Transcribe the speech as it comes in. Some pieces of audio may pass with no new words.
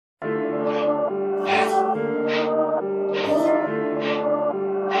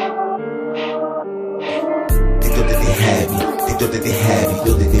thought that they had me,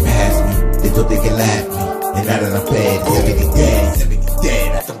 thought that they passed me. They thought they could laugh me. And now that I'm bad, it's everything dead. It's everything dead.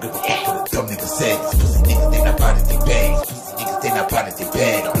 I don't give a fuck what the dumb nigga said. These pussy niggas, they not part of their bag. These pussy niggas, they not part of their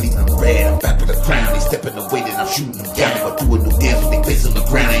bag. I'm leaving them red, I'm back with the crown. They stepping away, then I'm shooting them down. If I do a new dance with they face on the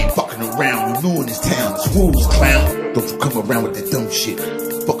ground, I ain't fucking around. You new in this town, it's rules, clown. Don't you come around with that dumb shit.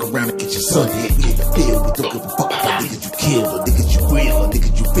 Fuck around and get your son hit. We in the field, we don't give a fuck about niggas you killed, or niggas you real, or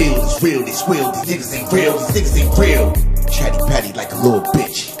niggas you feel. It's real, they swill. These niggas ain't real, these niggas ain't real. Chatty patty like a little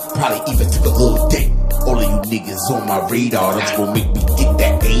bitch. Probably even took a little dick. All of you niggas on my radar, that's gonna make me get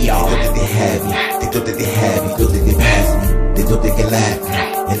that AR. They thought that they had me, they thought that they had me, thought that they passed me. They thought they could laugh me.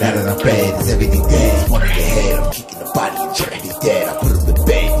 And now that I'm bad, it's everything dead. One in the head, I'm kicking the body and checking his dad. I put him in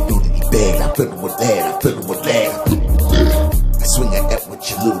bed, you know that he bad. I fill him with lead, I fill him with lead. I swing at that with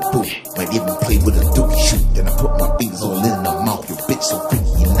your little boo. Might even play with a dookie shoot. Then I put my fingers all in her mouth. Your bitch so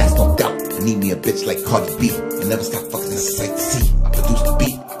freaky and that's no doubt. I need me a bitch like Cardi B. I never stop fucking, that's a sight to see. I produce the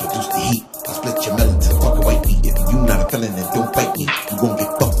beat, I produce the heat. I split your melon to the fucking white meat. If you not a felon, then don't fight me. You gon' get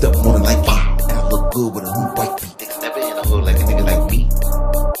fucked up more than like me. And I look good with a new white beat. Niggas never in the hood like a nigga like me.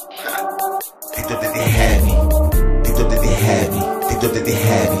 They thought that they had me. They thought that they had me. They thought that they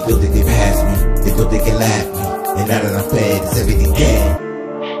had me. Thought that they passed me. They thought they could laugh me. And now that I'm bad, it's everything dead.